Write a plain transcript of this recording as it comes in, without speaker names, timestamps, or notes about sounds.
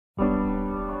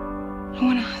I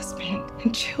want a husband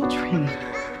and children.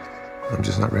 I'm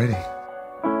just not ready.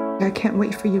 I can't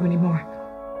wait for you anymore.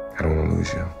 I don't want to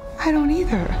lose you. I don't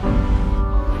either.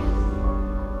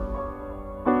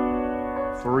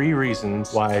 3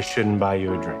 reasons why I shouldn't buy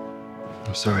you a drink.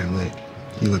 I'm sorry I'm late.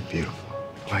 You look beautiful.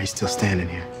 Why are you still standing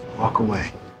here? Walk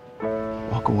away.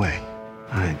 Walk away.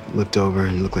 I looked over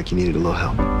and it looked like you needed a little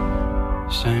help.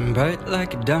 Shine bright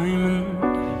like a diamond.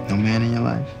 No man in your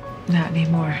life? Not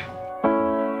anymore.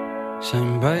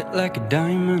 Shine bright like a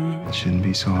diamond. It shouldn't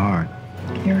be so hard.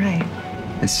 You're right.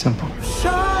 It's simple.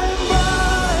 Shine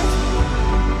bright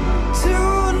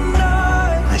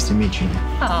tonight. Nice to meet you.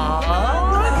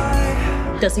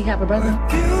 Does he have a brother?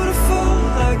 Beautiful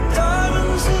like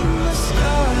diamonds in the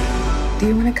sky. Do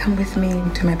you want to come with me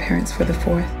to my parents for the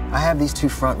 4th? I have these 2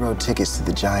 front row tickets to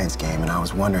the Giants game, and I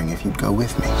was wondering if you'd go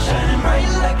with me. Shining bright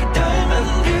like a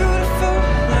diamond. Beautiful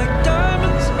like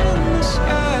diamonds in the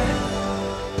sky.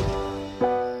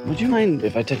 Would you mind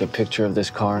if I take a picture of this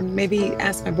car? Maybe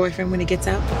ask my boyfriend when he gets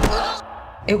out.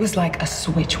 It was like a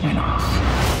switch went off.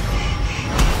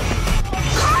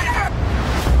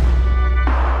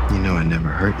 You know I never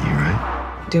hurt you,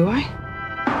 right? Do I?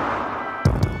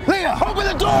 Leah, open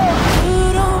the door!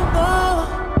 You don't know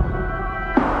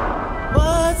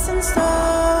what's in store.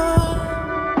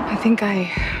 I think I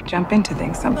jump into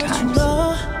things sometimes.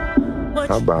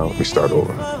 How about we start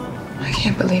over? I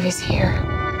can't believe he's here.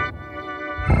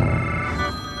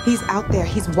 He's out there.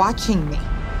 He's watching me.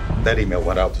 That email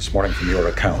went out this morning from your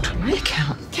account. My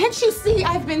account. Can't you see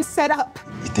I've been set up?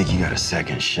 You think you got a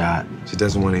second shot? She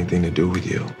doesn't want anything to do with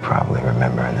you. Probably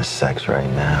remembering the sex right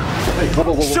now. Hey,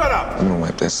 whoa. Shut up! I'm gonna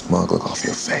wipe that smug look off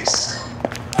your face.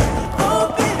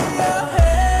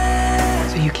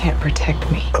 So you can't protect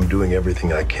me. I'm doing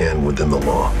everything I can within the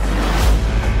law.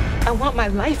 I want my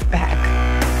life back.